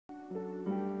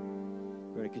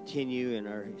to continue in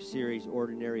our series,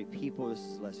 Ordinary People. This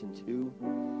is lesson 2.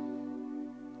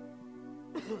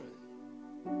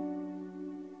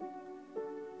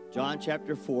 John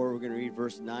chapter 4, we're going to read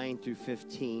verse 9 through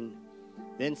 15.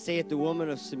 Then saith the woman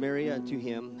of Samaria unto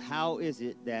him, How is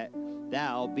it that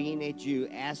thou, being a Jew,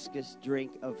 askest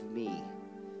drink of me,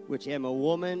 which am a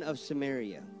woman of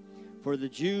Samaria? For the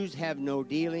Jews have no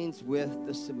dealings with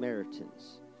the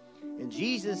Samaritans. And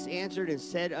Jesus answered and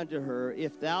said unto her,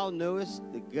 If thou knowest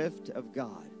the gift of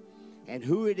God, and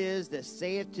who it is that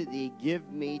saith to thee, Give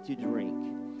me to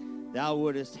drink, thou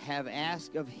wouldest have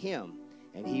asked of him,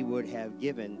 and he would have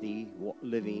given thee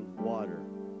living water.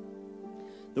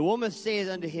 The woman saith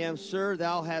unto him, Sir,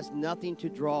 thou hast nothing to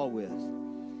draw with,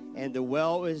 and the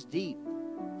well is deep.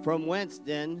 From whence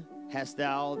then hast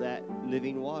thou that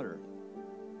living water?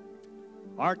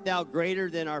 Art thou greater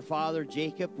than our father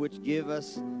Jacob, which gave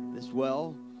us this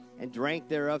well, and drank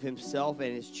thereof himself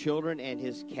and his children and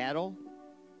his cattle?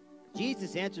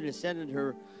 Jesus answered and said unto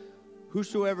her,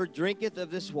 Whosoever drinketh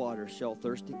of this water shall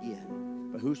thirst again.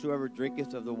 But whosoever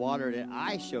drinketh of the water that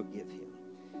I shall give him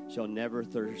shall never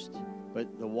thirst.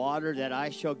 But the water that I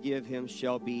shall give him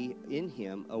shall be in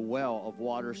him a well of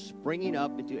water springing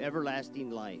up into everlasting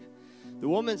life. The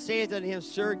woman saith unto him,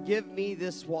 Sir, give me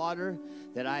this water,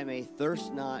 that I may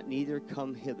thirst not, neither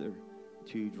come hither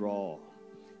to draw.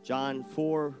 John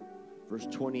 4, verse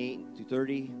 28 to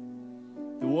 30.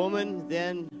 The woman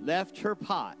then left her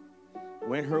pot,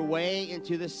 went her way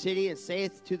into the city, and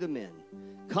saith to the men,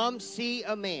 Come see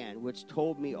a man which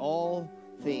told me all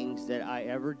things that I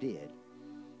ever did.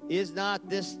 Is not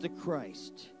this the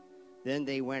Christ? Then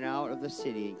they went out of the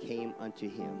city and came unto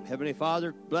him. Heavenly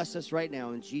Father, bless us right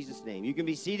now in Jesus' name. You can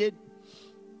be seated.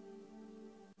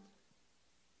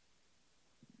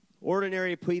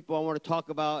 Ordinary people, I want to talk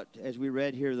about, as we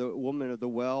read here, the woman of the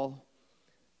well.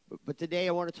 But today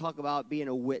I want to talk about being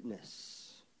a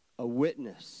witness. A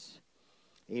witness.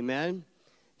 Amen.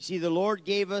 See, the Lord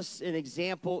gave us an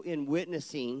example in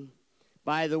witnessing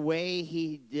by the way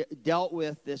he dealt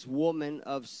with this woman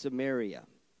of Samaria.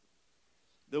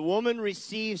 The woman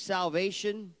received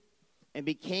salvation and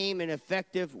became an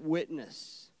effective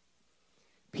witness.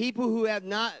 People who have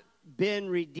not been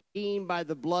redeemed by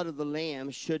the blood of the Lamb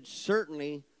should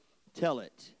certainly tell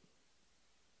it.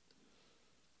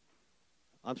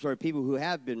 I'm sorry, people who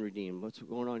have been redeemed. What's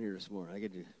going on here this morning? I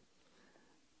get to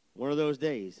one of those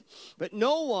days. But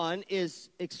no one is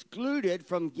excluded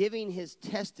from giving his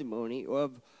testimony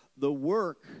of the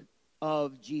work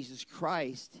of Jesus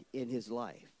Christ in his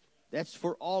life. That's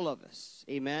for all of us.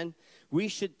 Amen. We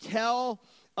should tell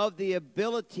of the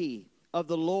ability of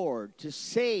the Lord to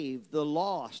save the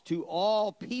lost to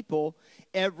all people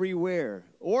everywhere.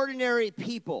 Ordinary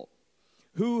people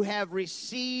who have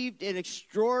received an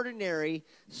extraordinary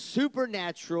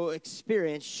supernatural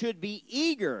experience should be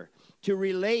eager to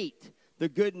relate the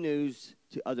good news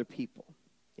to other people.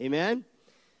 Amen?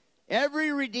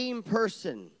 Every redeemed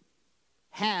person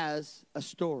has a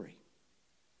story,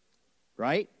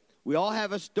 right? We all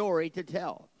have a story to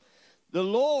tell. The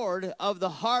Lord of the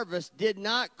harvest did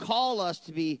not call us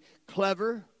to be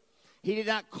clever. He did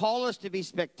not call us to be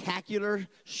spectacular,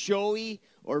 showy,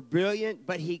 or brilliant,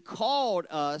 but he called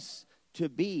us to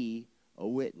be a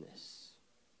witness.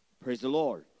 Praise the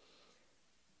Lord.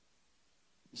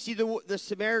 You see, the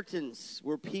Samaritans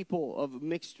were people of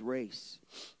mixed race.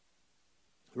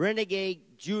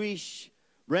 Renegade Jewish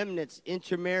remnants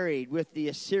intermarried with the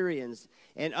Assyrians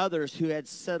and others who had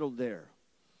settled there.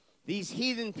 These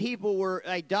heathen people were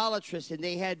idolatrous, and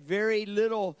they had very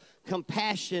little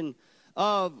compassion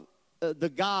of the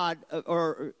God,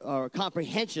 or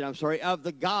comprehension, of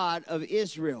the God of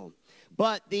Israel.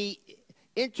 But the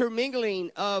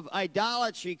intermingling of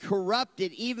idolatry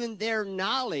corrupted even their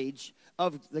knowledge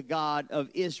of the God of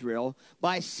Israel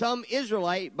by some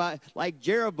Israelite, like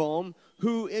Jeroboam,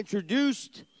 who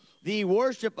introduced the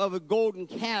worship of golden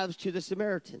calves to the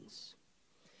Samaritans.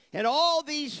 And all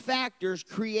these factors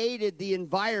created the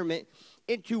environment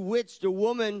into which the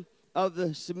woman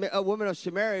of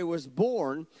Samaria was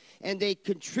born, and they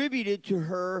contributed to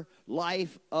her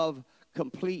life of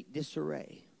complete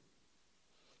disarray.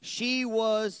 She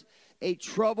was a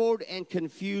troubled and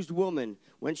confused woman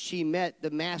when she met the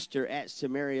master at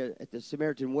Samaria, at the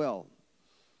Samaritan well.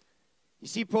 You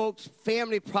see, folks,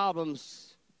 family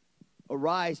problems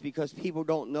arise because people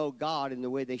don't know God in the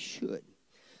way they should.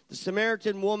 The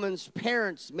Samaritan woman's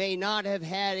parents may not have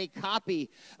had a copy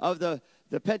of the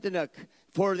Pentecost,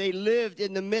 for they lived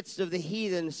in the midst of the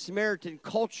heathen Samaritan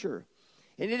culture.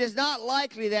 And it is not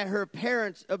likely that her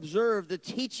parents observed the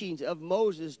teachings of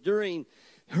Moses during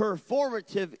her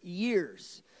formative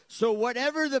years. So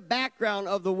whatever the background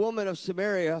of the woman of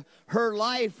Samaria, her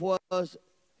life was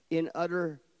in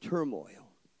utter turmoil.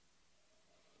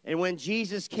 And when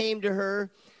Jesus came to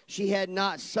her, she had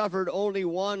not suffered only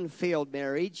one failed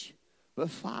marriage, but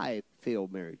 5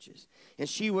 failed marriages. And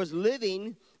she was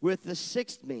living with the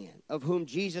 6th man, of whom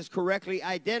Jesus correctly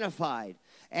identified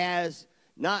as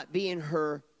not being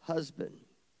her husband.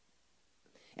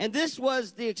 And this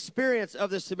was the experience of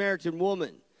the Samaritan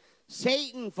woman.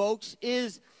 Satan, folks,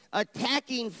 is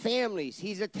attacking families.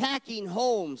 He's attacking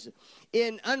homes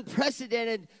in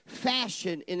unprecedented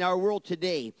fashion in our world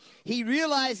today. He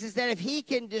realizes that if he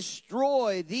can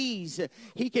destroy these,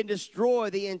 he can destroy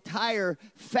the entire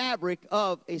fabric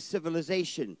of a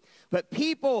civilization. But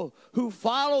people who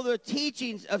follow the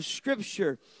teachings of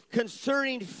Scripture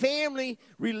concerning family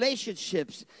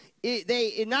relationships,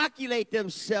 they inoculate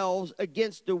themselves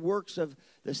against the works of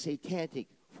the satanic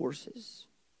forces.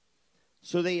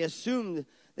 So they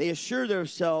assure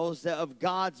themselves of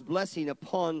God's blessing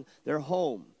upon their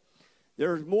home.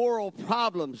 There's moral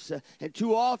problems, and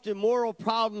too often moral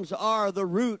problems are the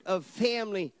root of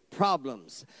family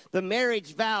problems. The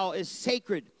marriage vow is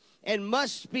sacred and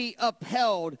must be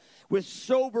upheld with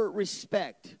sober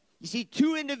respect. You see,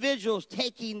 2 individuals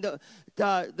taking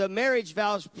the marriage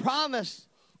vows promise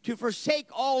to forsake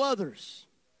all others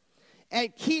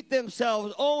and keep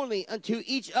themselves only unto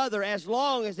each other as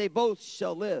long as they both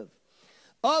shall live.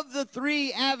 Of the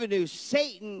 3 avenues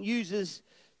Satan uses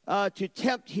to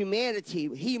tempt humanity,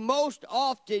 he most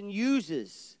often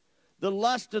uses the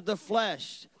lust of the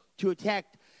flesh to attack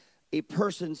a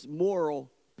person's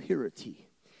moral purity.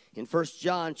 In 1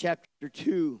 John chapter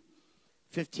 2,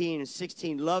 15 and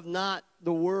 16, love not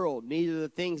the world, neither the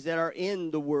things that are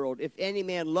in the world. If any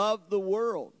man love the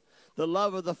world, the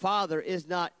love of the Father is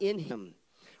not in him.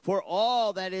 For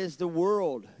all that is the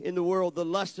world, in the world, the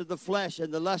lust of the flesh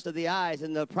and the lust of the eyes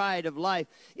and the pride of life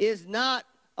is not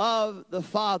of the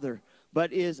Father,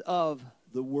 but is of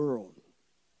the world.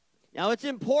 Now, it's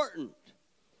important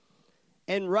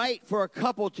and right for a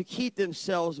couple to keep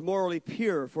themselves morally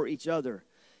pure for each other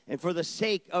and for the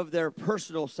sake of their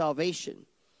personal salvation.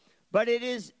 But it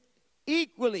is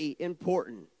equally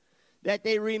important that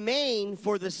they remain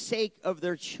for the sake of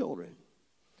their children.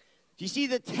 You see,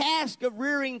 the task of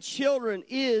rearing children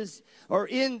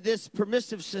in this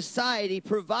permissive society,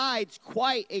 provides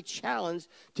quite a challenge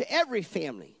to every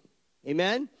family.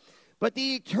 Amen? But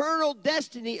the eternal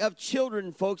destiny of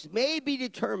children, folks, may be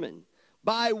determined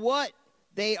by what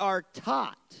they are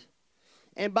taught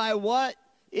and by what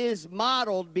is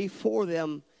modeled before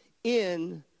them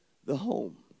in the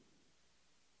home.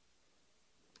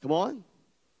 Come on.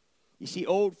 You see,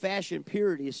 old-fashioned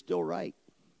purity is still right.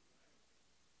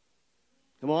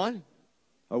 Come on.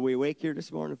 Are we awake here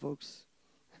this morning, folks?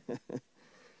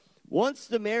 Once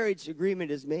the marriage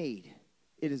agreement is made,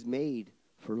 it is made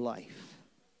for life.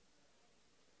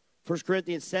 1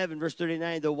 Corinthians 7, verse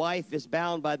 39, the wife is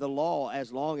bound by the law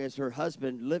as long as her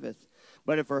husband liveth.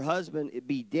 But if her husband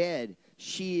be dead,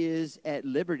 she is at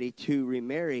liberty to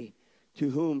remarry to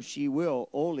whom she will,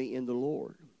 only in the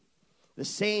Lord. The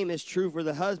same is true for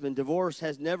the husband. Divorce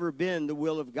has never been the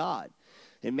will of God.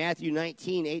 In Matthew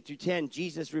 19, 8 through 10,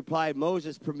 Jesus replied,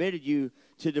 Moses permitted you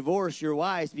to divorce your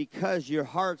wives because your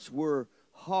hearts were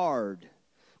hard.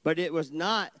 But it was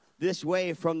not this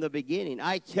way from the beginning.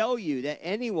 I tell you that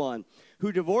anyone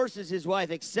who divorces his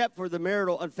wife except for the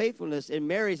marital unfaithfulness and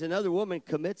marries another woman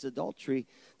commits adultery.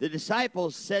 The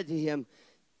disciples said to him,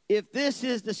 if this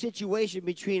is the situation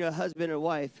between a husband and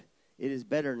wife, it is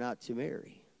better not to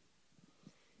marry.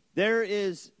 There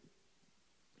is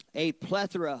a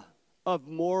plethora of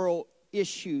moral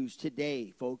issues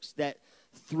today, folks, that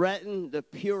threaten the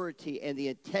purity and the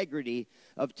integrity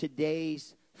of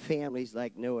today's families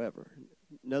like no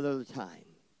other time.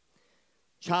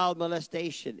 Child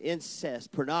molestation,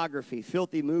 incest, pornography,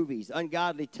 filthy movies,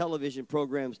 ungodly television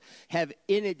programs have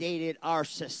inundated our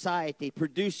society,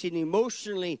 producing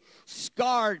emotionally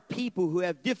scarred people who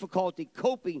have difficulty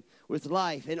coping with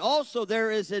life. And also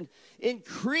there is an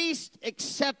increased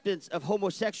acceptance of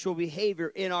homosexual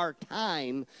behavior in our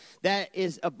time that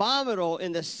is abominable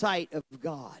in the sight of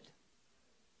God.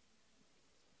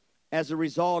 As a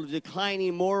result of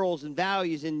declining morals and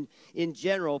values in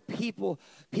general,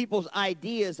 people's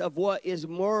ideas of what is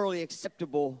morally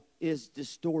acceptable is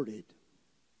distorted.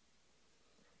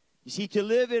 You see, to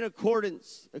live in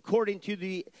according to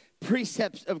the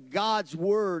precepts of God's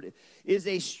word is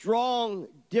a strong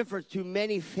difference to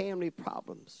many family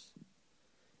problems.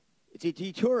 It's a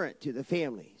deterrent to the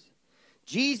families.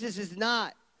 Jesus is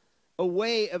not a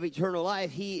way of eternal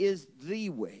life. He is the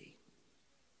way.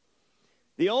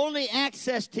 The only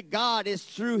access to God is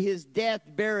through his death,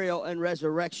 burial, and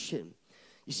resurrection.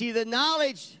 You see, the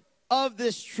knowledge of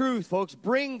this truth, folks,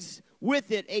 brings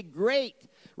with it a great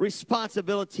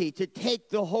responsibility to take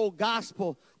the whole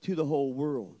gospel to the whole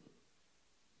world.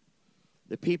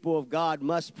 The people of God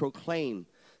must proclaim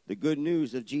the good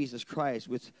news of Jesus Christ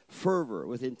with fervor,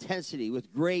 with intensity,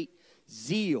 with great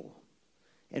zeal.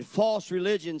 And false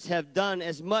religions have done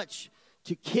as much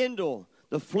to kindle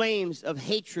the flames of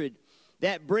hatred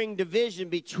that bring division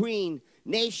between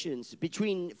nations,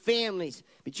 between families,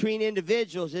 between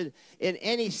individuals, in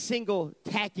any single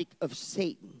tactic of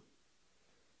Satan.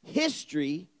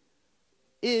 History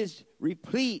is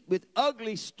replete with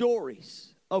ugly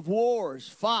stories of wars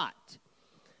fought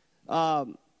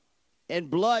and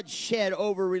blood shed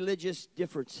over religious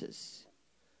differences.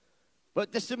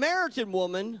 But the Samaritan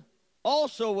woman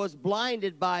also was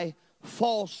blinded by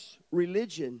false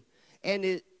religion, and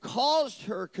it caused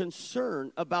her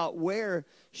concern about where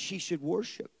she should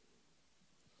worship.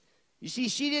 You see,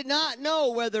 she did not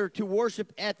know whether to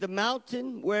worship at the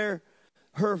mountain where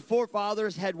her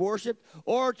forefathers had worshiped,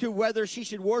 or to whether she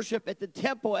should worship at the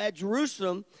temple at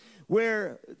Jerusalem,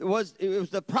 where it was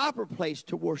the proper place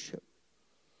to worship.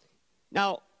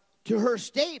 Now, to her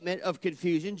statement of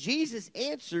confusion, Jesus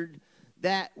answered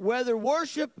that whether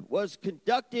worship was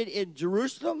conducted in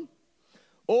Jerusalem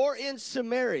or in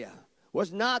Samaria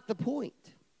was not the point.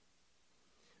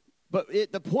 But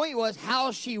the point was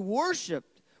how she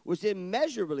worshiped was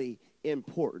immeasurably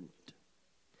important.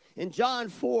 In John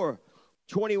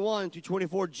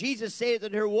 4:21-24, Jesus saith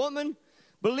unto her, Woman,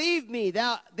 believe me,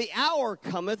 the hour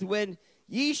cometh when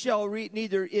ye shall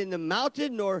neither in the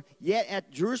mountain nor yet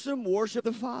at Jerusalem worship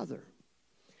the Father.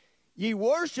 Ye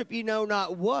worship ye know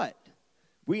not what.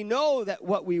 We know that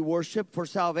what we worship for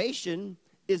salvation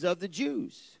is of the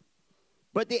Jews.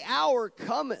 But the hour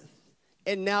cometh,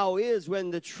 and now is,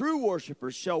 when the true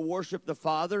worshipers shall worship the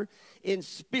Father in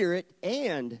spirit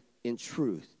and in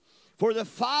truth. For the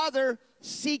Father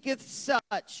seeketh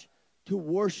such to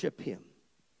worship him.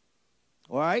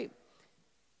 All right?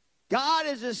 God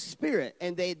is a spirit,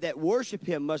 and they that worship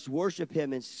him must worship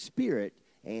him in spirit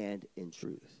and in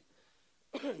truth.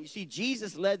 You see,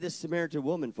 Jesus led this Samaritan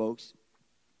woman, folks.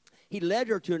 He led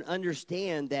her to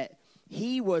understand that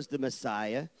he was the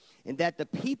Messiah, and that the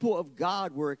people of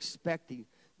God were expecting,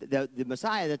 the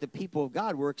Messiah that the people of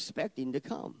God were expecting to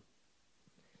come.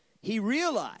 He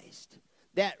realized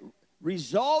that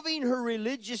resolving her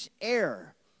religious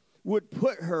error would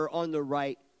put her on the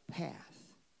right path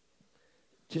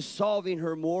to solving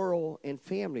her moral and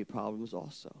family problems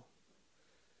also.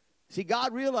 See,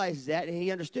 God realizes that, and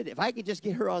he understood it. If I could just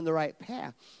get her on the right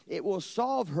path, it will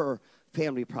solve her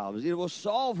family problems. It will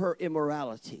solve her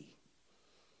immorality.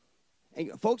 And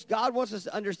folks, God wants us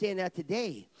to understand that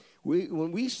today.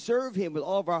 When we serve him with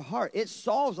all of our heart, it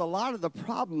solves a lot of the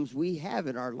problems we have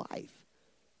in our life.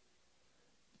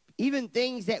 Even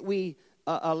things that we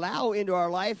allow into our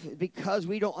life because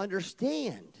we don't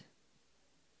understand.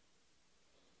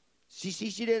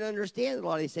 She didn't understand a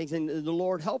lot of these things, and the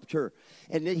Lord helped her.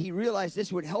 And then he realized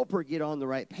this would help her get on the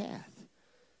right path.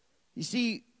 You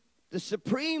see, the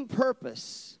supreme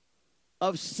purpose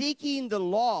of seeking the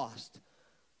lost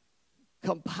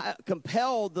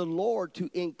compelled the Lord to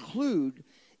include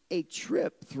a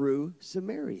trip through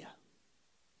Samaria.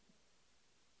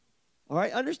 All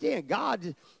right, understand,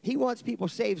 God, he wants people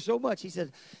saved so much. He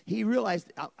said, he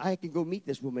realized, I can go meet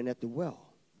this woman at the well.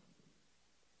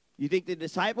 You think the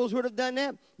disciples would have done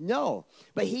that? No.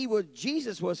 But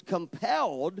Jesus was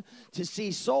compelled to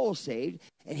see souls saved,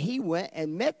 and he went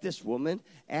and met this woman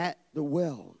at the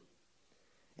well.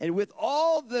 And with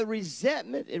all the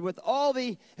resentment and with all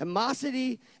the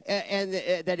animosity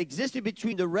that existed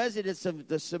between the residents of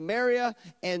the Samaria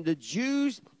and the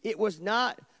Jews, it was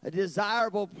not a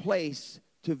desirable place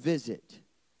to visit.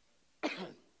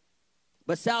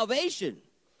 But salvation,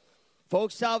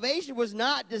 folks, salvation was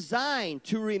not designed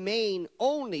to remain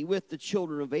only with the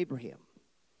children of Abraham.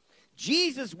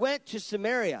 Jesus went to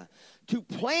Samaria to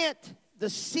plant the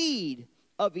seed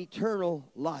of eternal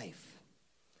life.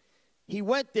 He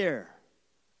went there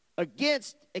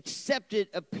against accepted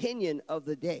opinion of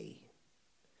the day.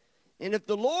 And if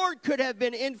the Lord could have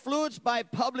been influenced by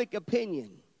public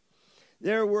opinion,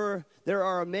 there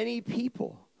are many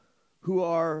people who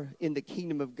are in the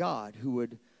kingdom of God who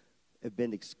would have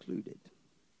been excluded.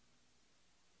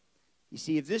 You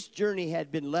see, if this journey had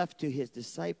been left to his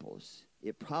disciples,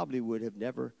 it probably would have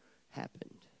never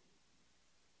happened.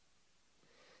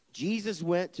 Jesus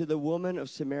went to the woman of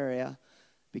Samaria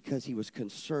because he was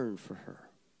concerned for her.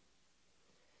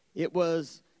 It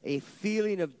was a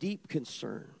feeling of deep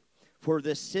concern for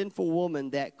this sinful woman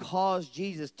that caused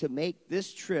Jesus to make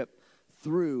this trip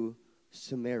through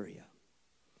Samaria.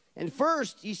 And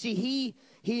first, you see,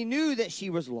 he knew that she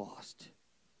was lost.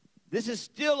 This is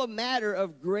still a matter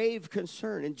of grave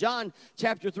concern. In John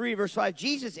chapter 3, verse 5,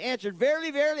 Jesus answered,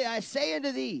 "Verily, verily, I say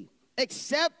unto thee,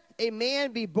 except a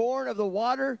man be born of the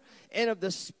water and of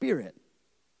the Spirit,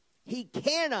 he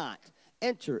cannot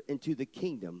enter into the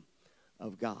kingdom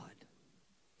of God."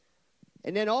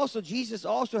 And then also, Jesus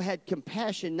also had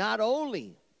compassion not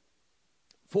only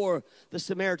for the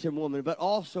Samaritan woman, but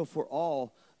also for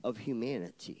all of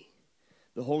humanity.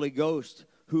 The Holy Ghost,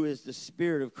 who is the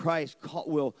Spirit of Christ,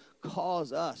 will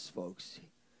cause us, folks,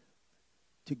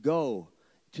 to go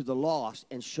to the lost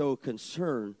and show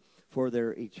concern for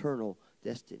their eternal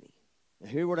destiny. Now,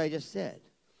 hear what I just said.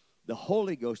 The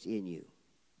Holy Ghost in you,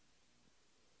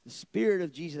 the Spirit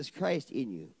of Jesus Christ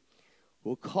in you,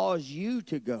 will cause you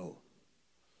to go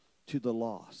to the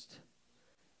lost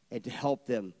and to help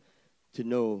them to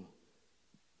know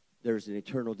there's an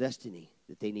eternal destiny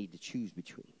that they need to choose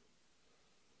between.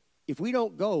 If we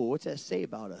don't go, what's that say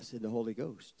about us in the Holy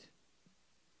Ghost?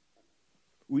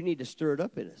 We need to stir it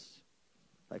up in us,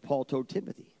 like Paul told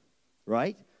Timothy,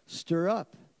 right? Stir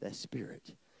up that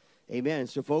Spirit. Amen.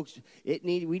 So, folks, we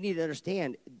need to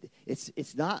understand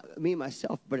it's not me,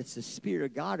 myself, but it's the Spirit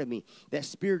of God in me, that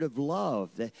Spirit of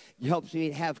love that helps me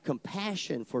to have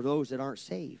compassion for those that aren't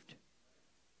saved.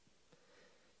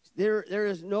 There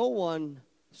is no one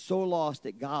so lost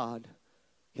that God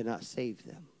cannot save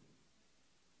them.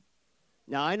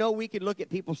 Now, I know we can look at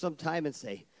people sometime and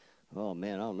say, "Oh,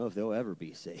 man, I don't know if they'll ever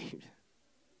be saved."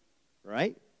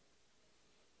 Right?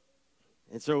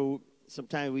 And so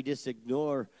sometimes we just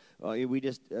ignore, I'm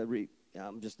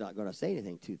just not going to say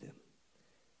anything to them.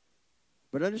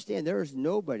 But understand, there is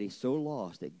nobody so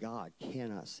lost that God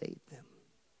cannot save them.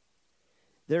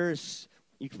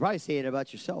 You could probably say it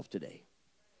about yourself today.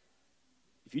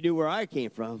 If you knew where I came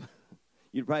from,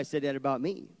 you'd probably say that about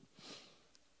me.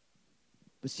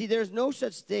 But see, there's no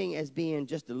such thing as being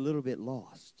just a little bit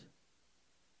lost.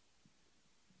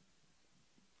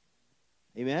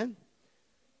 Amen?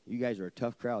 You guys are a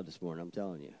tough crowd this morning, I'm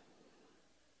telling you.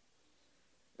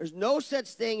 There's no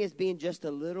such thing as being just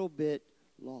a little bit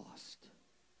lost.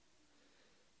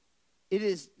 It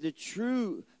is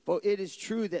true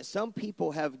that some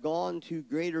people have gone to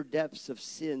greater depths of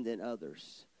sin than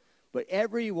others. But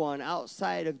everyone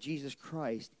outside of Jesus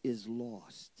Christ is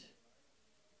lost.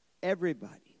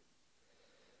 Everybody.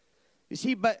 You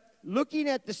see, but looking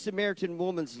at the Samaritan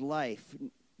woman's life,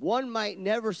 one might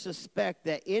never suspect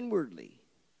that inwardly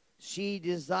she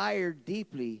desired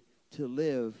deeply to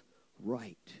live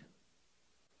right.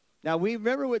 Now, we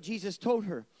remember what Jesus told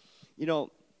her.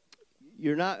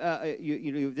 You're not,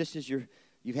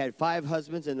 you've had 5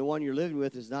 husbands, and the one you're living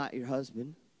with is not your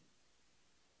husband.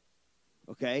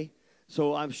 Okay?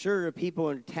 So I'm sure the people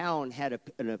in town had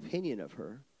an opinion of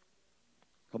her.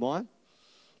 Come on.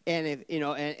 And if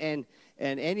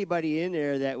and anybody in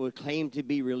there that would claim to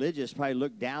be religious probably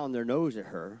looked down their nose at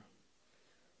her.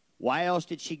 Why else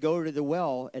did she go to the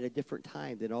well at a different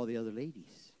time than all the other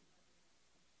ladies?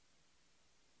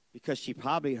 Because she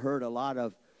probably heard a lot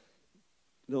of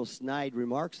little snide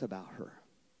remarks about her.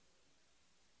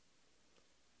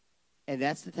 And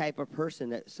that's the type of person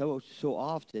that so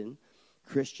often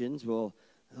Christians will,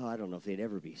 I don't know if they'd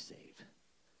ever be saved.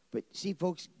 But see,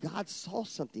 folks, God saw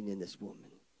something in this woman.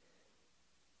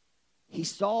 He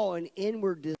saw an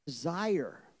inward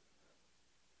desire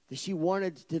that she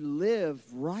wanted to live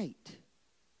right,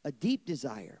 a deep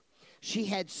desire. She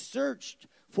had searched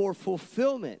for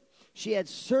fulfillment. She had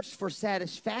searched for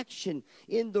satisfaction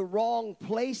in the wrong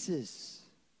places.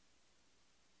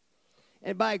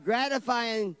 And by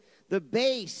gratifying the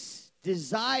base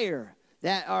desire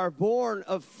that are born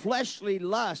of fleshly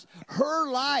lust, her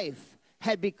life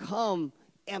had become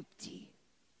empty.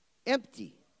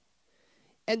 Empty.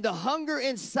 And the hunger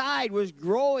inside was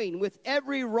growing with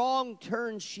every wrong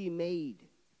turn she made.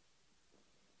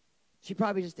 She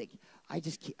probably just think, I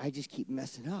just keep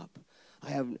messing up. I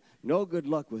have no good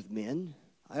luck with men.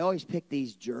 I always pick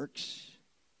these jerks.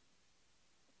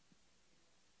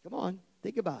 Come on,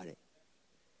 think about it.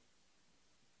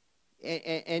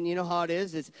 And you know how it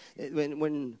is? It's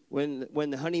when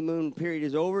the honeymoon period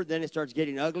is over, then it starts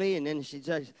getting ugly, and then she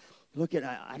says, "Look at,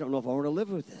 I don't know if I want to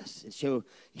live with this." And so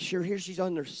sure, here she's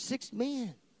on her 6th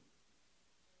man.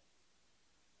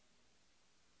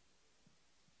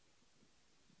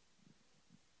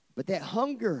 But that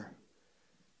hunger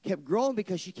kept growing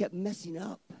because she kept messing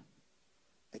up.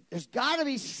 There's got to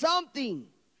be something.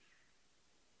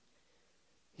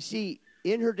 You see,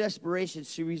 in her desperation,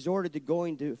 she resorted to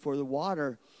going for the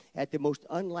water at the most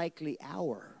unlikely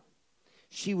hour.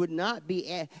 She would not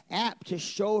be apt to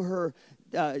show her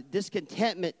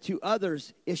discontentment to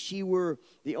others if she were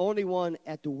the only one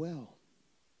at the well.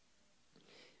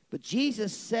 But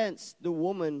Jesus sensed the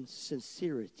woman's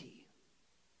sincerity.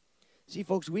 See,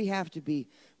 folks, we have to be,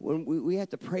 when we have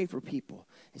to pray for people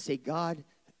and say, God,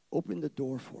 open the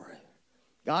door for it.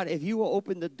 God, if you will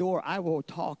open the door, I will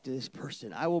talk to this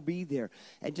person. I will be there.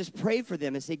 And just pray for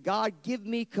them and say, God, give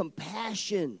me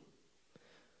compassion.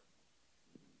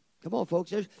 Come on,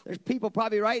 folks. There's people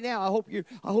probably right now. I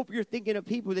hope you're thinking of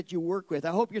people that you work with.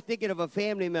 I hope you're thinking of a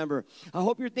family member. I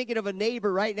hope you're thinking of a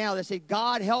neighbor right now that say,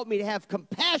 God, help me to have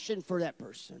compassion for that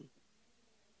person.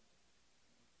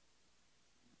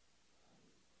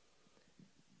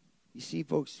 You see,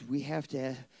 folks, we have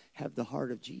to have the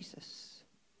heart of Jesus.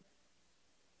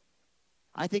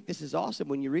 I think this is awesome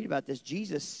when you read about this.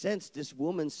 Jesus sensed this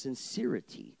woman's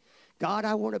sincerity. God,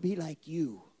 I want to be like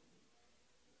you.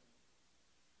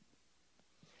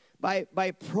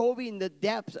 By probing the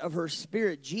depths of her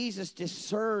spirit, Jesus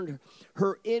discerned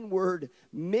her inward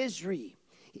misery.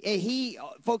 And he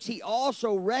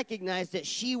also recognized that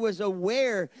she was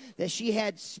aware that she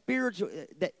had spiritual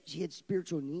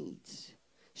needs.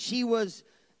 She was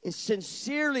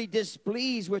sincerely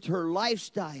displeased with her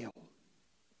lifestyle.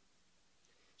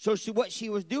 So what she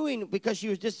was doing, because she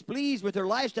was displeased with her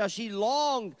lifestyle, she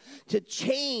longed to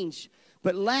change,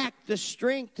 but lacked the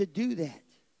strength to do that.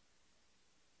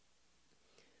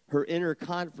 Her inner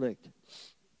conflict,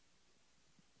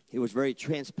 it was very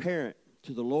transparent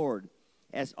to the Lord,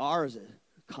 as ours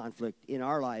conflict in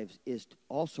our lives is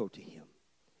also to Him.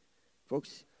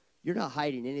 Folks, you're not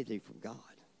hiding anything from God.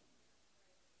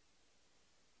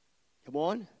 Come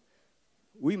on.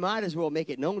 We might as well make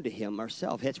it known to Him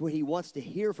ourselves. That's what He wants to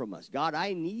hear from us. God,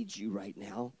 I need you right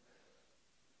now.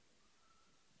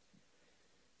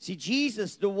 See,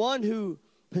 Jesus, the one who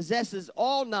possesses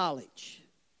all knowledge,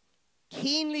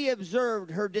 keenly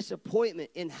observed her disappointment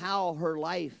in how her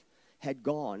life had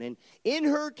gone. And in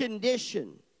her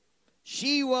condition,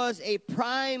 she was a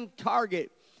prime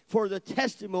target for the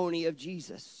testimony of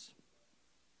Jesus.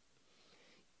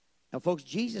 Now, folks,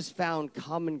 Jesus found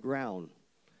common ground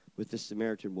with the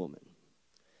Samaritan woman.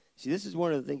 See, this is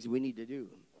one of the things we need to do.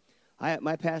 I had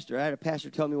a pastor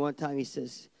tell me one time, he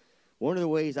says, one of the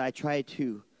ways I try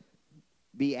to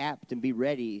be apt and be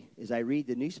ready is I read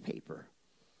the newspaper.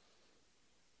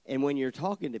 And when you're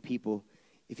talking to people,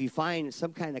 if you find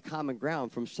some kind of common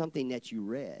ground from something that you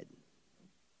read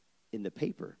in the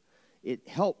paper, it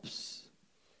helps.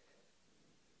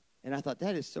 And I thought,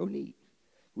 that is so neat.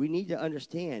 We need to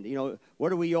understand, what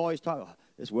do we always talk about?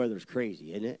 This weather's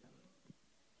crazy, isn't it?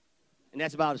 And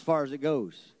that's about as far as it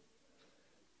goes.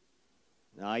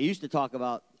 Now, I used to talk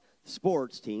about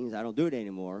sports teams. I don't do it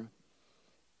anymore.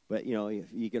 But,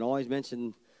 you can always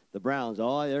mention the Browns.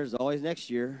 Oh, there's always next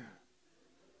year.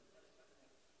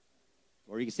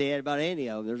 Or you can say that about any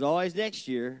of them. There's always next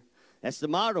year. That's the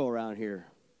motto around here.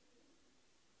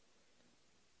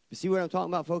 But see what I'm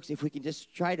talking about, folks? If we can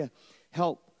just try to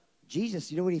help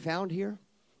Jesus, you know what He found here?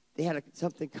 They had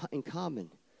something in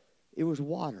common. It was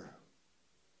water.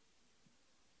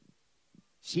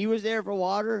 She was there for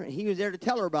water, and He was there to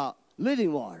tell her about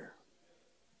living water.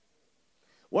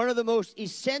 One of the most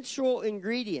essential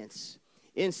ingredients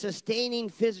in sustaining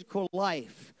physical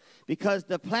life, because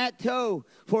the plateau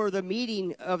for the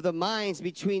meeting of the minds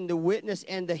between the witness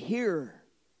and the hearer.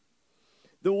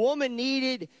 The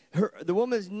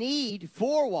woman's need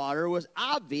for water was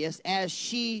obvious as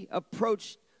she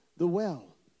approached the well.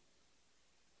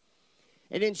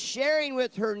 And in sharing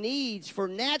with her needs for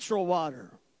natural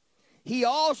water, He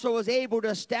also was able to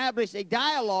establish a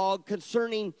dialogue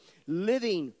concerning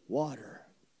living water.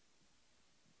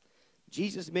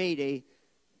 Jesus made a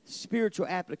spiritual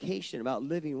application about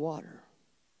living water.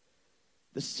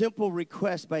 The simple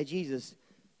request by Jesus,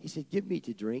 He said, give me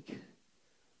to drink.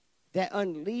 That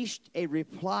unleashed a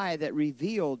reply that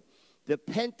revealed the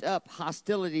pent-up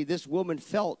hostility this woman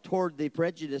felt toward the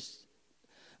prejudice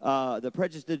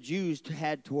the Jews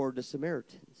had toward the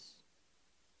Samaritans.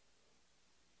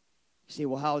 You say,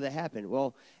 well, how did that happen?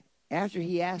 Well, after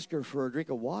He asked her for a drink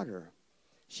of water,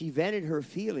 she vented her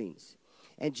feelings.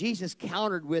 And Jesus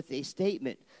countered with a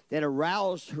statement that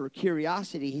aroused her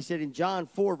curiosity. He said in John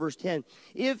 4, verse 10,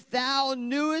 if thou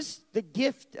knewest the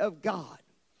gift of God,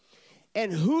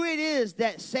 and who it is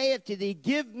that saith to thee,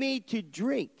 give me to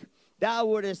drink, thou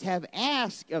wouldest have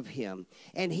asked of Him,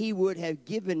 and He would have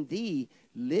given thee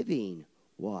living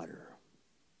water.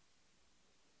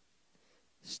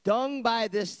 Stung by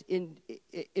this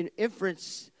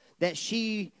inference that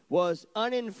she was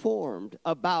uninformed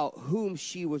about whom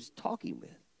she was talking with.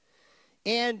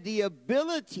 And the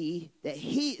ability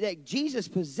that Jesus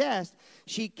possessed,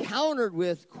 she countered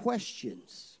with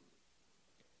questions.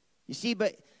 You see,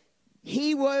 but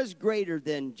he was greater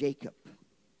than Jacob,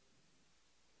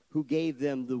 who gave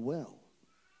them the well.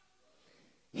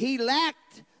 He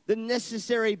lacked the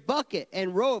necessary bucket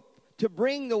and rope to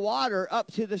bring the water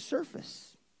up to the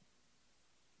surface.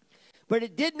 But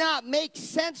it did not make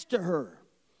sense to her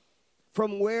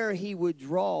from where he would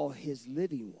draw his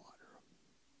living water.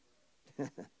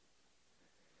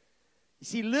 You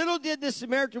see, little did the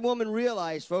Samaritan woman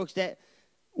realize, folks, that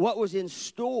what was in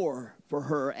store for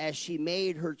her as she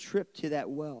made her trip to that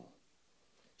well.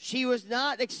 She was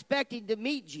not expecting to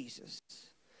meet Jesus.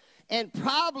 And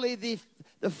probably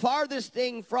the farthest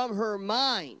thing from her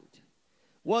mind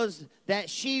was that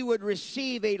she would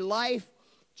receive a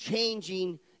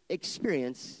life-changing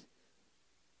experience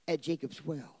at Jacob's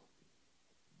well.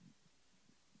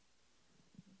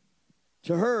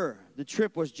 To her, the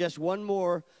trip was just one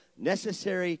more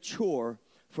necessary chore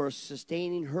for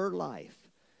sustaining her life,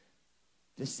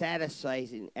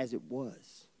 dissatisfying as it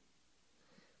was.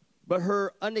 But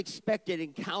her unexpected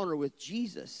encounter with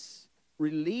Jesus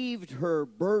relieved her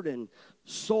burdened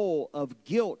soul of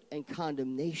guilt and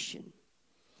condemnation.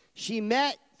 She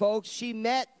met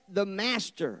the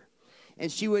Master,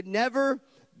 and she would never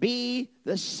be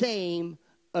the same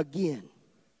again.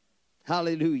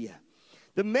 Hallelujah.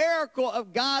 The miracle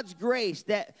of God's grace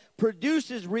that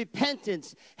produces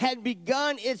repentance had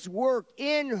begun its work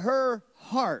in her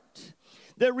heart.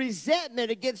 The resentment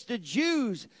against the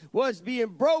Jews was being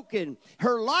broken.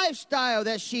 Her lifestyle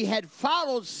that she had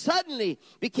followed suddenly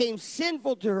became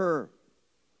sinful to her,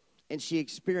 and she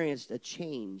experienced a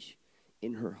change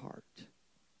in her heart.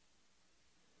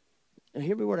 Now,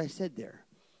 hear me what I said there.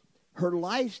 Her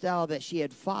lifestyle that she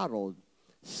had followed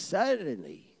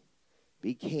suddenly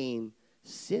became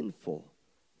sinful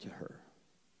to her.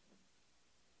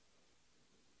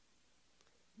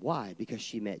 Why? Because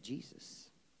she met Jesus.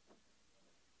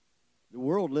 The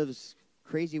world lives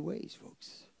crazy ways,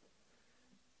 folks.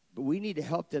 But we need to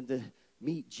help them to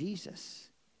meet Jesus.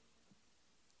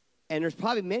 And there's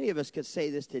probably many of us could say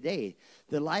this today.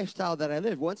 The lifestyle that I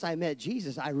lived, once I met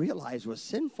Jesus, I realized was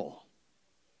sinful.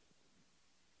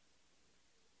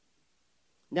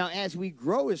 Now, as we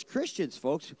grow as Christians,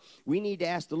 folks, we need to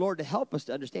ask the Lord to help us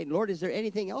to understand, Lord, is there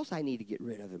anything else I need to get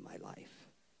rid of in my life?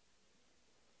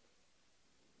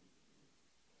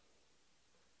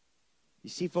 You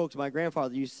see, folks, my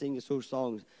grandfather used to sing this old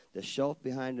song, the shelf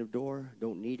behind the door,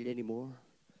 don't need it anymore.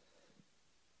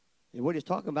 And what he's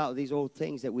talking about, these old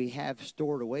things that we have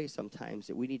stored away sometimes,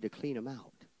 that we need to clean them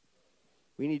out.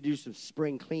 We need to do some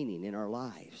spring cleaning in our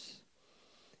lives.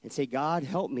 And say, God,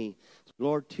 help me,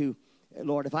 Lord,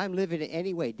 if I'm living in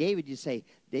any way, David would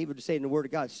say in the Word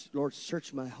of God, Lord,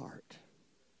 search my heart.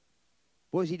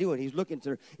 What is he doing? He's looking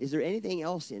through, is there anything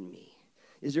else in me?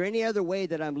 Is there any other way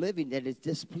that I'm living that is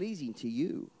displeasing to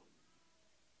you?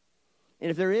 And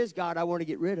if there is, God, I want to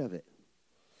get rid of it.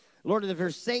 Lord, if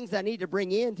there's things I need to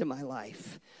bring into my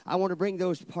life, I want to bring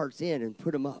those parts in and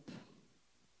put them up.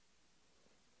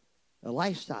 A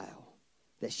lifestyle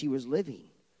that she was living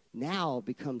now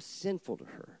becomes sinful to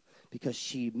her because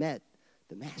she met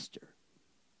the Master.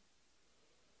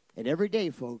 And every day,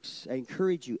 folks, I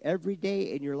encourage you, every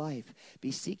day in your life,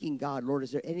 be seeking God. Lord,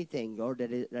 is there anything, Lord,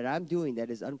 that I'm doing that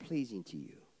is unpleasing to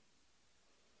you?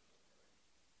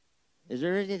 Is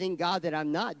there anything, God, that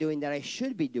I'm not doing that I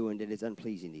should be doing that is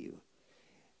unpleasing to you?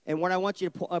 And what I want you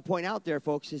to point out there,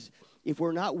 folks, is if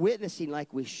we're not witnessing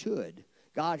like we should,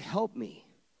 God, help me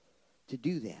to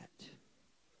do that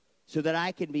so that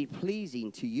I can be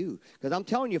pleasing to you. Because I'm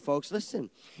telling you, folks, listen,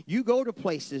 you go to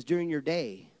places during your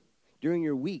day, during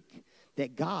your week,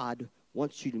 that God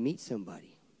wants you to meet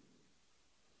somebody.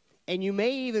 And you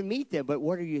may even meet them, but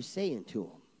what are you saying to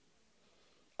them?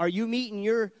 Are you meeting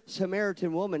your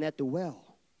Samaritan woman at the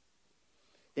well?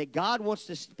 That God wants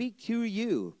to speak to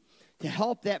you to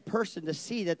help that person to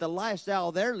see that the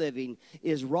lifestyle they're living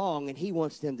is wrong and he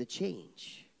wants them to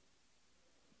change.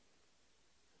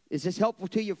 Is this helpful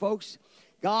to you, folks?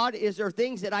 God, is there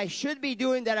things that I should be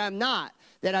doing that I'm not,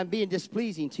 that I'm being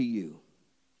displeasing to you?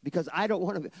 Because I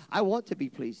want to be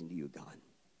pleasing to you, God.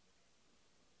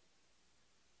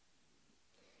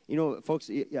 You know, folks,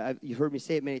 you've heard me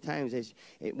say it many times.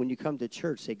 When you come to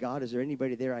church, say, God, is there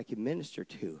anybody there I can minister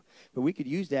to? But we could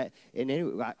use that.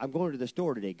 I'm going to the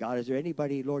store today. God, is there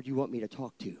anybody, Lord, you want me to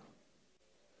talk to?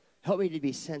 Help me to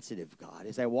be sensitive, God,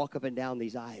 as I walk up and down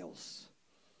these aisles.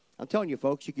 I'm telling you,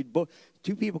 folks,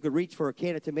 two people could reach for a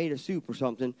can of tomato soup or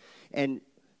something, and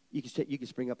you can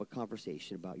spring up a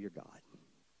conversation about your God.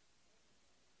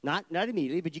 Not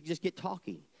immediately, but you can just get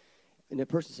talking. And the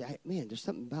person say, man, there's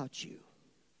something about you.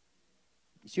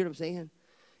 You see what I'm saying?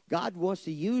 God wants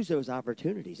to use those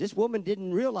opportunities. This woman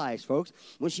didn't realize, folks,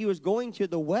 when she was going to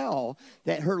the well,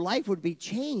 that her life would be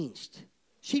changed.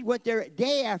 She went there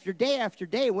day after day after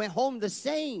day, went home the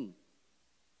same.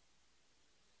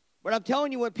 But I'm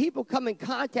telling you, when people come in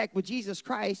contact with Jesus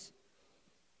Christ,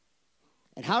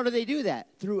 and how do they do that?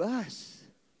 Through us.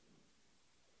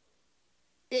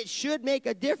 It should make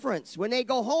a difference. When they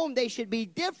go home, they should be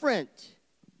different.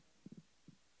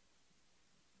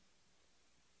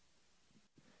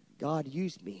 God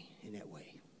used me in that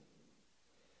way.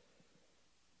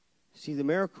 See, the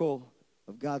miracle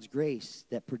of God's grace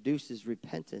that produces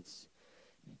repentance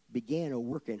began a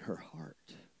work in her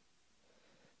heart.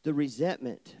 The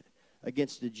resentment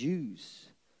against the Jews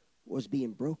was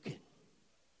being broken.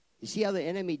 You see how the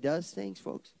enemy does things,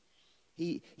 folks?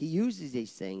 He uses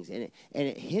these things, and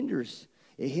it hinders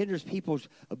people's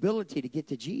ability to get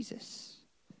to Jesus.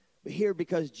 But here,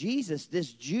 because Jesus,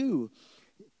 this Jew,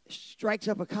 strikes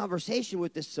up a conversation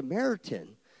with this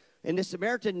Samaritan, and the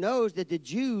Samaritan knows that the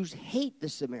Jews hate the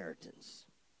Samaritans.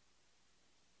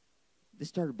 This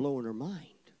started blowing her mind.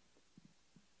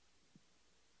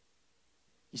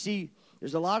 You see,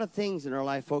 there's a lot of things in our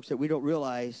life, folks, that we don't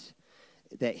realize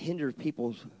that hinder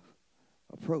people's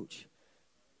approach.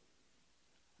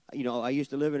 You know, I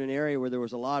used to live in an area where there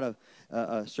was a lot of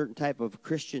a certain type of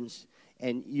Christians,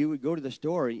 and you would go to the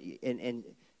store and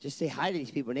just say hi to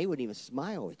these people, and they wouldn't even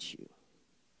smile at you.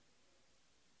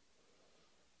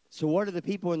 So what do the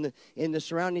people in the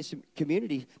surrounding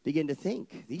community begin to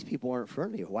think? These people aren't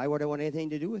friendly. Why would I want anything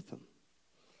to do with them?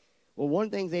 Well, one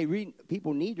thing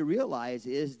people need to realize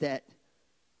is that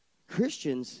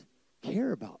Christians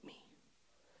care about me.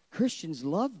 Christians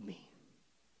love me.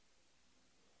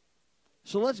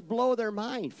 So let's blow their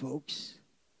mind, folks.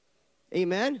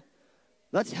 Amen?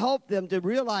 Let's help them to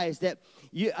realize that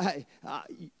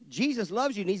Jesus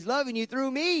loves you, and he's loving you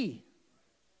through me.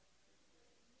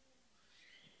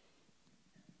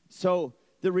 So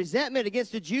the resentment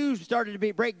against the Jews started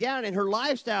to break down, and her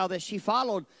lifestyle that she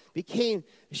followed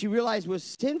she realized was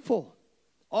sinful.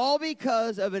 All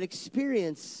because of an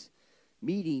experience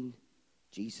meeting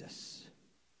Jesus.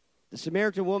 The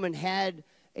Samaritan woman had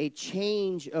a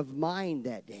change of mind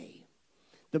that day.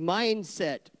 The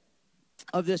mindset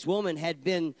of this woman had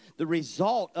been the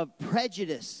result of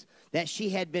prejudice that she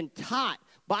had been taught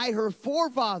by her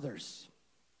forefathers.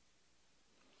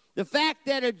 The fact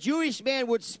that a Jewish man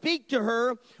would speak to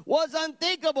her was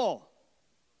unthinkable.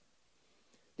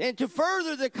 And to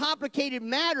further the complicated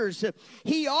matters,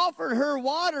 he offered her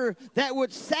water that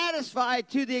would satisfy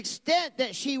to the extent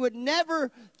that she would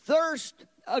never thirst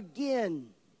again.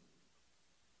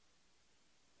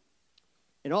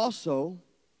 And also,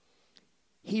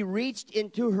 he reached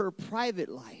into her private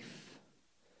life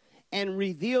and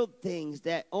revealed things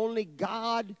that only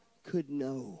God could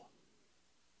know.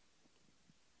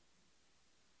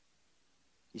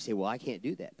 You say, well, I can't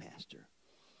do that, Pastor.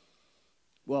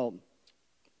 Well,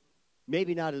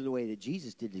 maybe not in the way that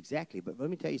Jesus did exactly, but let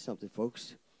me tell you something,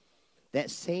 folks.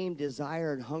 That same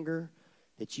desire and hunger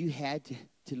that you had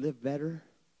to live better,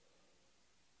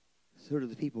 so do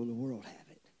the people in the world have it.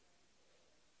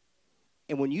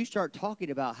 And when you start talking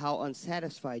about how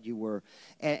unsatisfied you were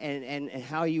and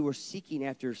how you were seeking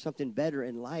after something better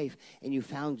in life and you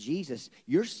found Jesus,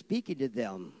 you're speaking to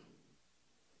them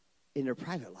in their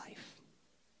private life.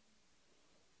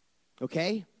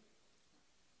 Okay?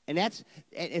 And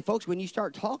folks, when you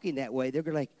start talking that way, they're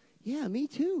going to like, yeah, me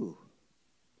too.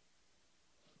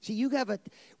 See,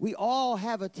 we all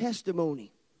have a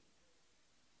testimony.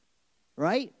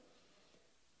 Right?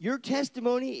 Your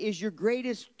testimony is your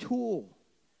greatest tool.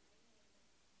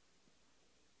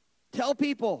 Tell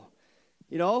people,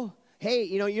 hey,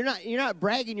 you're not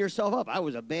bragging yourself up. I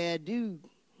was a bad dude.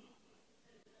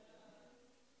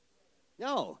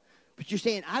 No, but you're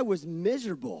saying I was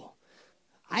miserable.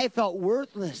 I felt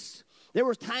worthless. There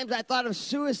were times I thought of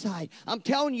suicide. I'm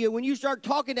telling you, when you start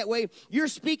talking that way, you're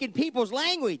speaking people's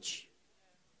language.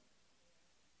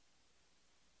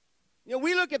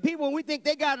 We look at people and we think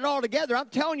they got it all together. I'm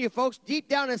telling you, folks, deep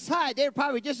down inside, they're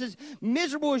probably just as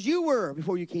miserable as you were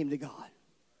before you came to God.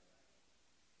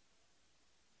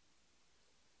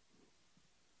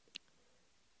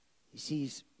 You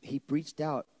see, he reached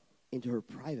out into her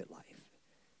private life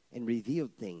and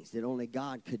revealed things that only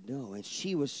God could know. And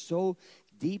she was so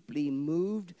deeply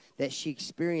moved that she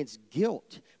experienced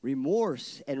guilt,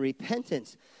 remorse, and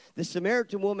repentance. The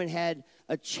Samaritan woman had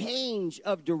a change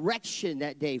of direction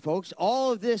that day, folks.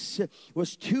 All of this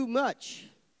was too much.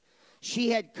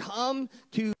 She had come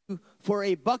for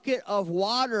a bucket of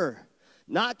water,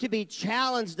 not to be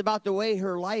challenged about the way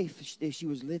her life she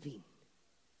was living.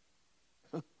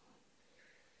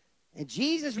 And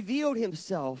Jesus revealed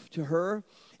himself to her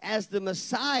as the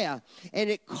Messiah, and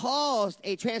it caused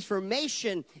a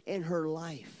transformation in her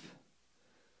life.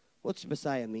 What's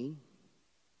Messiah mean?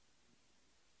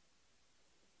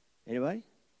 Anybody?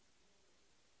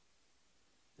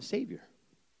 The Savior.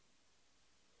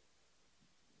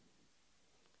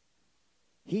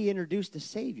 He introduced the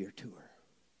Savior to her.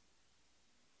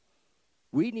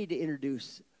 We need to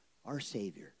introduce our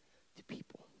Savior to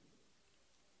people.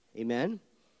 Amen?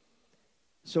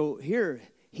 So here,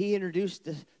 he introduced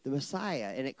the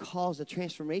Messiah, and it caused a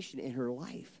transformation in her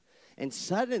life. And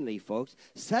suddenly, folks,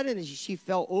 she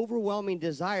felt overwhelming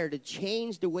desire to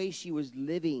change the way she was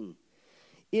living.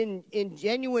 In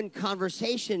genuine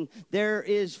conversation, there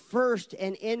is first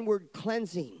an inward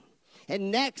cleansing.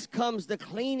 And next comes the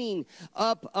cleaning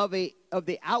up of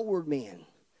the outward man.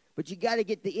 But you got to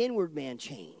get the inward man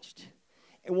changed.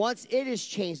 And once it is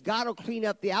changed, God will clean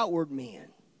up the outward man.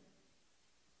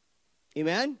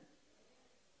 Amen?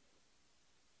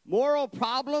 Moral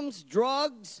problems,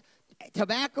 drugs,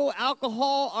 tobacco,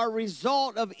 alcohol are a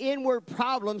result of inward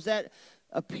problems that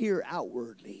appear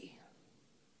outwardly.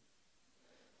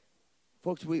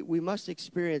 Folks, we must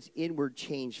experience inward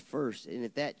change first. And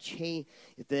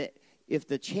if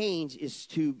the change is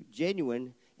too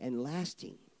genuine and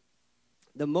lasting,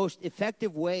 the most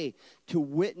effective way to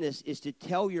witness is to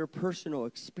tell your personal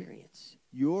experience,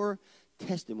 your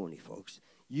testimony, folks.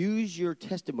 Use your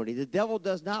testimony. The devil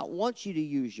does not want you to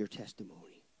use your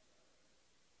testimony.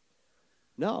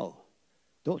 No,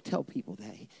 don't tell people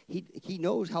that. He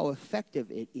knows how effective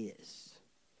it is.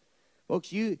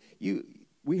 Folks,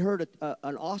 we heard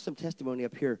an awesome testimony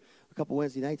up here a couple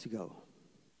Wednesday nights ago.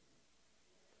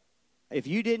 If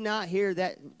you did not hear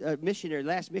that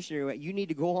last missionary, you need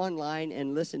to go online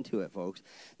and listen to it, folks.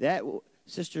 That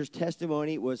sister's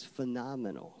testimony was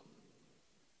phenomenal.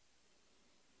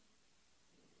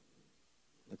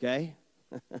 Okay?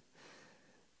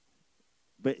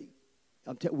 But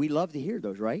we love to hear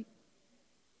those, right?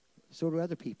 So do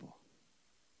other people.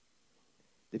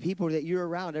 The people that you're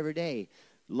around every day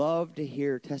love to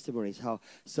hear testimonies, how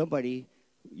somebody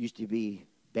used to be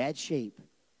bad shape,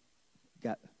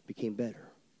 became better.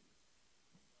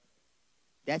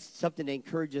 That's something that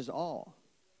encourages all.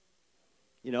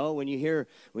 You know, when you hear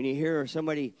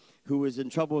somebody who was in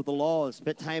trouble with the law and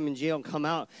spent time in jail and come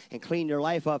out and cleaned their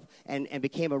life up and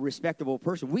became a respectable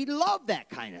person, we love that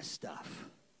kind of stuff.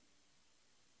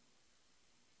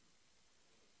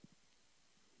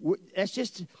 It's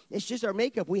just our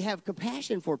makeup. We have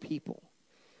compassion for people.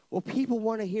 Well, people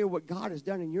want to hear what God has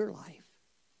done in your life.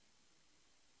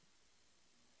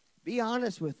 Be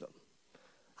honest with them.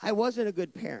 I wasn't a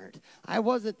good parent. I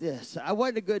wasn't this. I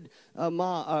wasn't a good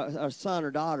son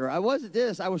or daughter. I wasn't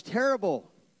this. I was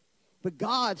terrible. But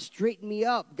God straightened me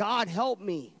up. God helped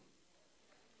me.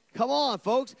 Come on,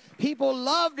 folks. People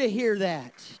love to hear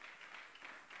that.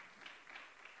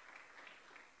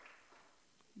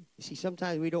 You see,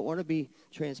 sometimes we don't want to be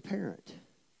transparent.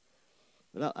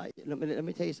 But let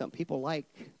me tell you something. People like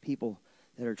people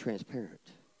that are transparent.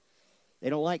 They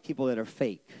don't like people that are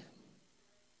fake.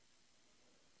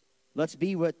 Let's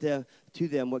be to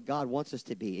them what God wants us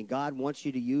to be. And God wants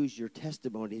you to use your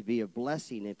testimony to be a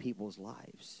blessing in people's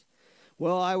lives.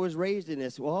 Well, I was raised in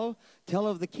this. Well, tell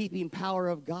of the keeping power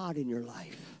of God in your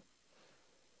life.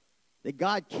 That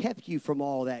God kept you from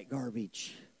all that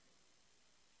garbage.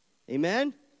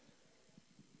 Amen?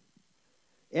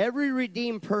 Every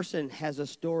redeemed person has a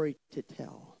story to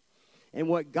tell. And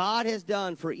what God has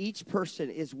done for each person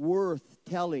is worth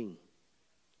telling.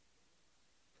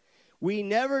 We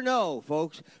never know,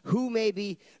 folks, who may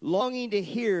be longing to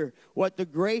hear what the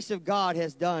grace of God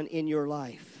has done in your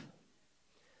life.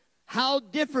 How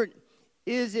different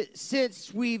is it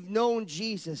since we've known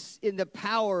Jesus in the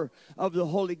power of the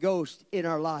Holy Ghost in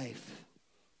our life?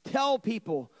 Tell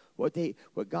people what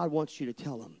God wants you to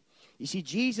tell them. You see,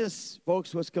 Jesus,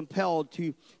 folks, was compelled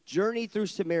to journey through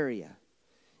Samaria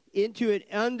into an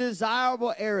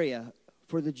undesirable area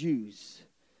for the Jews.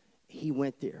 He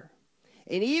went there.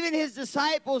 And even his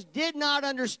disciples did not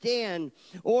understand,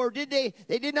 or they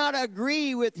did not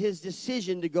agree with his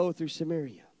decision to go through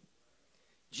Samaria.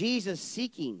 Jesus,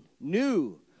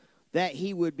 knew that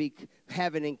he would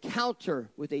have an encounter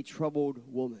with a troubled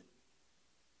woman.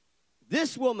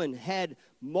 This woman had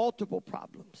multiple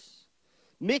problems,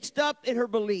 mixed up in her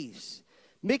beliefs,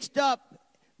 mixed up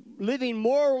living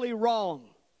morally wrong.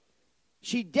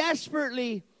 She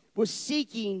desperately was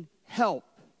seeking help.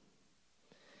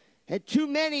 And too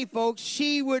many folks,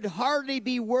 she would hardly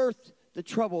be worth the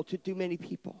trouble to too many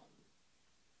people.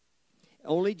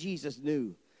 Only Jesus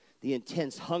knew the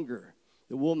intense hunger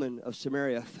the woman of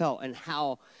Samaria felt and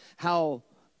how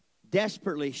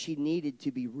desperately she needed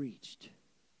to be reached.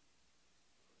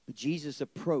 But Jesus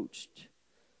approached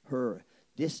her,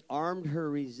 disarmed her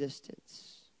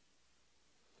resistance.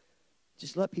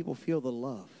 Just let people feel the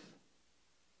love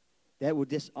that would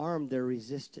disarm their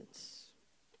resistance.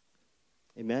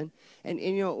 Amen? And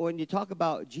you know, when you talk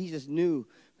about Jesus knew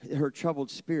her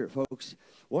troubled spirit, folks,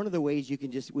 one of the ways you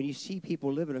can just, when you see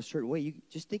people live in a certain way, you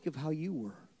just think of how you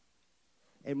were.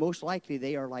 And most likely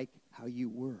they are like how you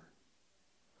were.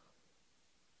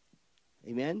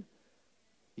 Amen?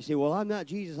 You say, well, I'm not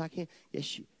Jesus. I can't.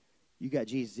 Yes, you got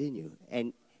Jesus in you.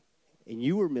 And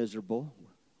you were miserable.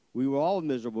 We were all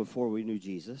miserable before we knew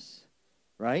Jesus.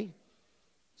 Right?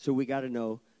 So we got to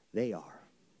know they are.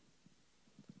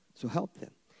 So help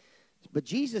them. But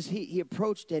Jesus, he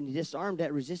approached and he disarmed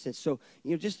that resistance. So,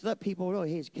 you know, just let people know,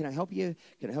 hey, can I help you?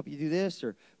 Can I help you do this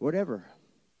or whatever?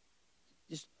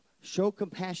 Just show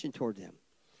compassion toward them.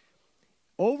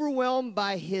 Overwhelmed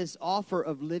by his offer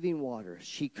of living water,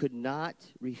 she could not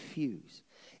refuse.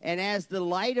 And as the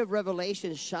light of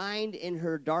revelation shined in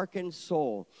her darkened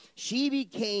soul, she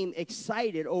became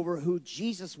excited over who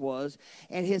Jesus was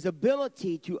and his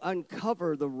ability to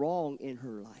uncover the wrong in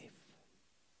her life.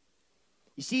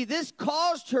 You see, this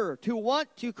caused her to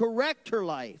want to correct her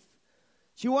life.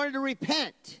 She wanted to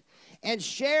repent and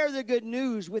share the good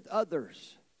news with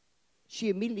others. She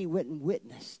immediately went and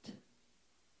witnessed.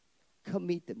 Come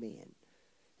meet the man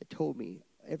that told me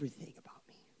everything about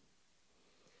me.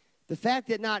 The fact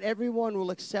that not everyone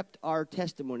will accept our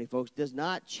testimony, folks, does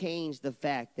not change the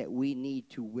fact that we need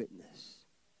to witness.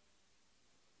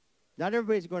 Not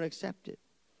everybody's going to accept it.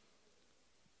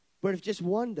 But if just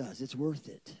one does, it's worth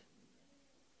it.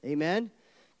 Amen?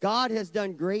 God has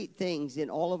done great things in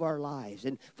all of our lives.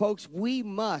 And folks, we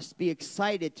must be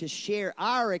excited to share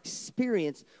our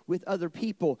experience with other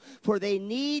people, for they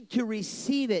need to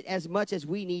receive it as much as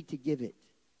we need to give it.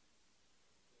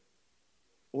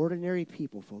 Ordinary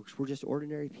people, folks. We're just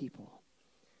ordinary people.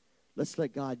 Let's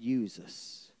let God use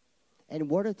us. And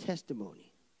what a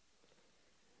testimony.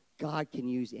 God can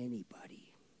use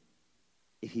anybody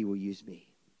if he will use me.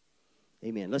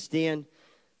 Amen. Let's stand.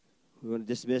 We want to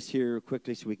dismiss here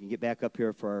quickly so we can get back up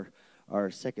here for our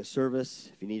second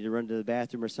service. If you need to run to the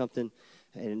bathroom or something,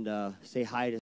 and say hi to